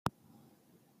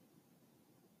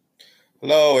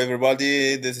Hello,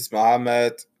 everybody. This is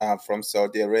Mohammed. I'm from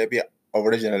Saudi Arabia.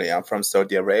 Originally, I'm from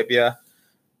Saudi Arabia,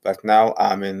 but now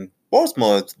I'm in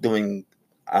Portsmouth doing.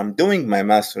 I'm doing my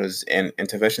master's in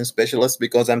intervention specialist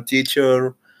because I'm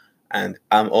teacher, and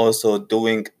I'm also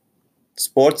doing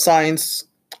sports science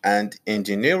and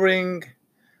engineering.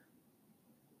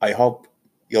 I hope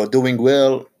you're doing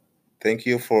well. Thank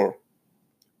you for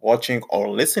watching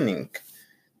or listening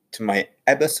to my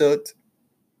episode.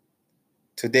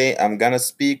 Today, I'm gonna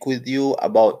speak with you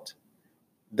about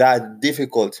that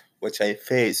difficult which I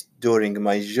faced during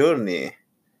my journey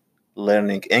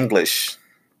learning English.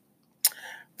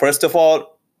 First of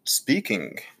all,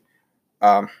 speaking.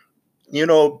 Um, you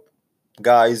know,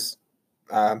 guys,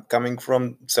 coming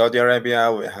from Saudi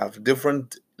Arabia, we have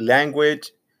different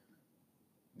language,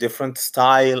 different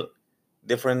style,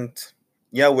 different.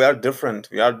 Yeah, we are different.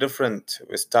 We are different.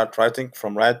 We start writing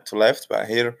from right to left, but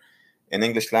here in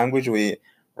English language, we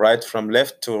write from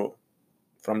left to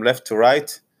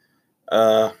right.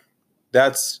 Uh,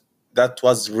 that's that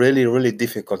was really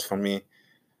difficult for me.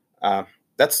 Uh,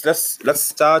 let's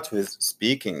start with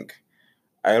speaking.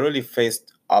 I really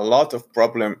faced a lot of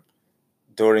problem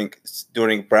during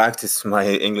during practice my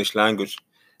English language,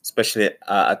 especially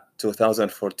at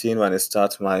 2014 when I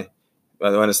start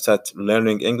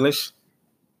learning English.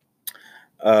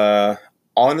 Uh,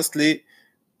 Honestly,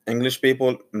 English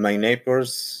people, my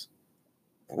neighbors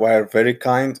were very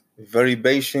kind, very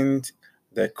patient.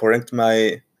 They correct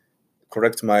my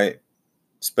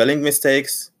spelling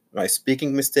mistakes, my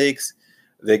speaking mistakes.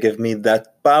 They give me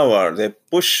that power. They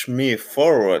push me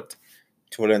forward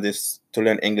to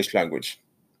learn English language.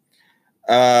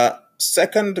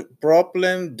 Second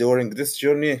problem during this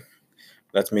journey.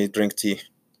 Let me drink tea.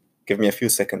 Give me a few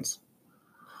seconds.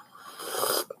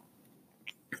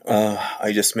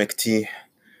 I just make tea.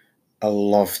 I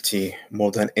love tea more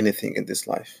than anything in this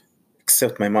life,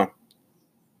 except my mom.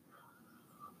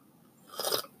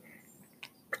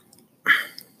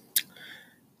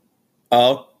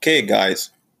 Okay, guys,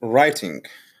 writing.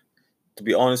 To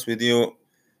be honest with you,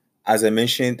 as I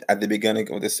mentioned at the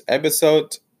beginning of this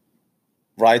episode,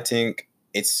 writing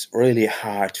it's really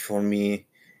hard for me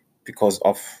because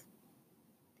of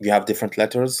we have different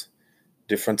letters,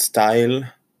 different style,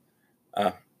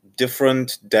 uh,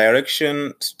 different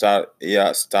direction. Start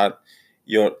your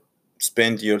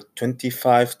spend your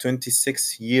 25,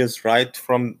 26 years writing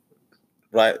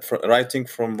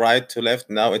from right to left.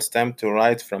 Now it's time to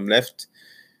write from left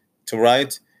to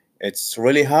right. It's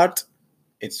really hard.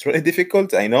 It's really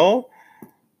difficult, I know,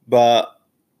 but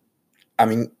I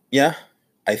mean, yeah,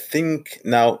 I think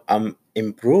now I'm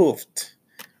improved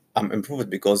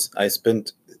because I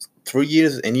spent 3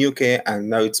 years in UK and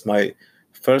now it's my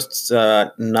first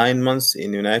 9 months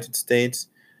in United States.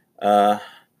 Uh,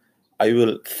 I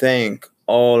will thank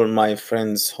all my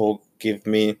friends who give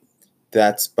me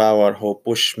that power, who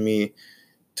push me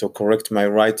to correct my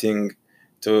writing,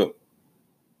 to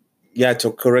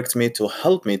to correct me, to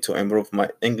help me to improve my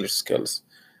English skills.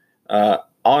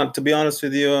 To be honest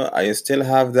with you, I still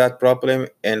have that problem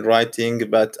in writing,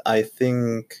 but I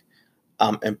think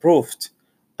I'm improved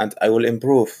and I will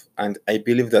improve. And I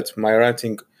believe that my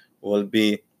writing will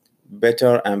be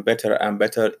better and better and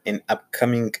better in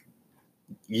upcoming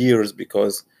years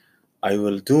because I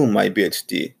will do my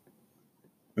PhD.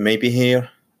 Maybe here,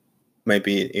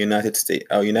 maybe United States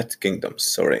or United Kingdom.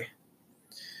 Sorry.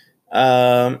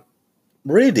 Um,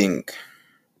 Reading.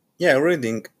 Yeah,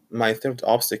 reading. My third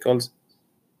obstacle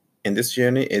in this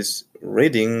journey is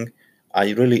reading.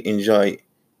 I really enjoy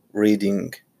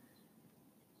reading.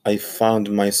 I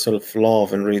found myself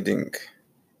love in reading.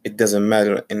 It doesn't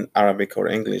matter in Arabic or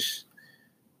English,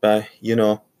 but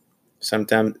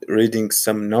sometimes reading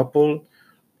some novel,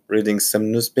 reading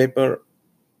some newspaper,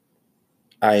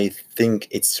 I think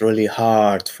it's really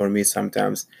hard for me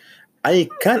sometimes. I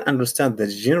can understand the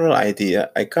general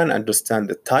idea. I can understand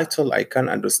the title. I can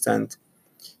understand.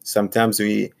 Sometimes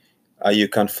you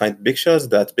can find pictures.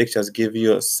 That pictures give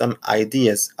you some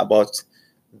ideas about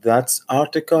that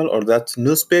article or that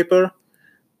newspaper.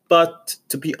 But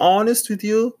to be honest with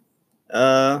you,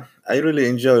 I really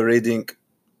enjoy reading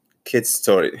kids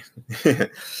story.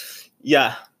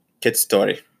 Yeah, kids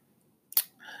story.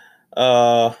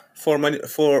 For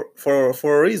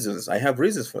reasons, I have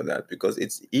reasons for that because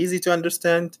it's easy to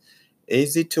understand,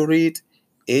 easy to read,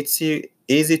 easy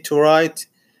to write.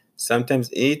 Sometimes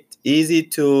it easy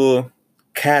to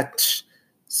catch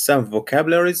some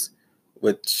vocabularies,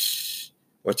 which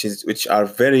are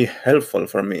very helpful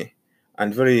for me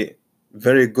and very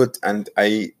good. And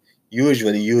I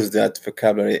usually use that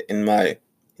vocabulary in my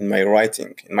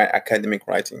academic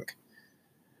writing.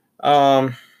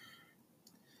 Um,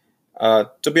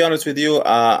 To be honest with you,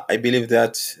 I believe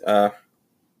that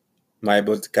my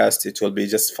podcast it will be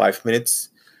just 5 minutes,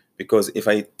 because if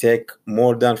I take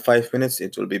more than 5 minutes,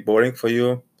 it will be boring for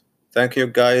you. Thank you,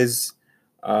 guys.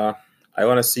 Uh, I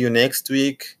want to see you next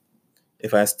week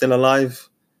if I'm still alive.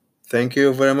 Thank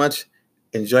you very much.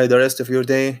 Enjoy the rest of your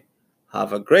day.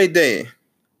 Have a great day.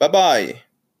 Bye bye.